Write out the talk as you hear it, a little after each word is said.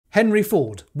Henry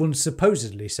Ford once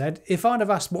supposedly said, "If I'd have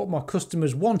asked what my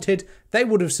customers wanted, they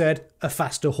would have said a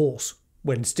faster horse."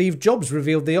 When Steve Jobs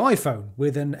revealed the iPhone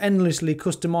with an endlessly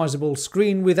customizable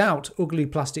screen without ugly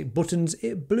plastic buttons,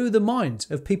 it blew the minds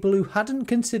of people who hadn't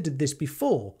considered this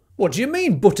before. What do you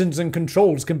mean buttons and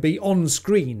controls can be on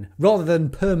screen rather than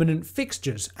permanent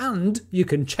fixtures, and you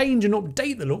can change and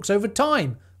update the looks over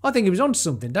time? I think he was onto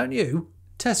something, don't you?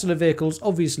 Tesla vehicles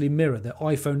obviously mirror the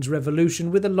iPhone's revolution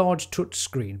with a large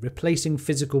touchscreen, replacing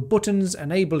physical buttons,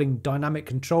 enabling dynamic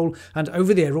control and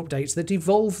over-the-air updates that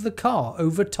evolve the car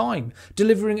over time,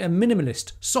 delivering a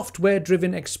minimalist,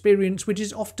 software-driven experience which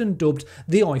is often dubbed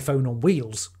the iPhone on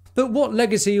wheels. But what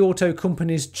legacy auto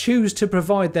companies choose to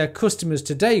provide their customers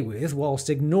today with, whilst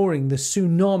ignoring the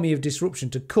tsunami of disruption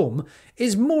to come,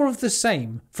 is more of the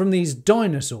same from these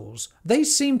dinosaurs. They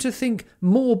seem to think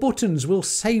more buttons will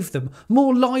save them,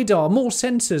 more LiDAR, more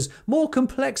sensors, more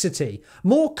complexity,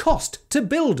 more cost to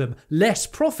build them, less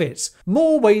profits,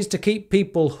 more ways to keep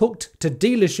people hooked to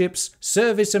dealerships,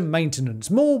 service and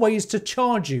maintenance, more ways to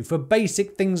charge you for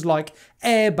basic things like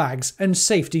airbags and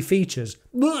safety features.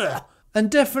 Blah! And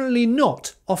definitely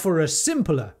not offer a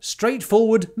simpler,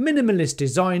 straightforward, minimalist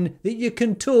design that you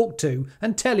can talk to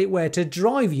and tell it where to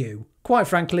drive you. Quite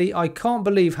frankly, I can't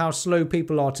believe how slow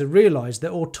people are to realise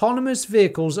that autonomous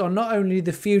vehicles are not only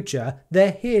the future,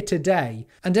 they're here today,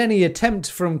 and any attempt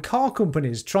from car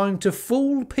companies trying to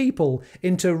fool people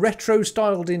into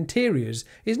retro-styled interiors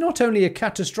is not only a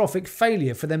catastrophic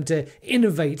failure for them to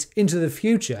innovate into the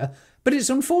future, but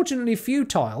it's unfortunately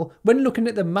futile when looking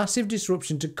at the massive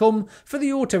disruption to come for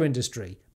the auto industry.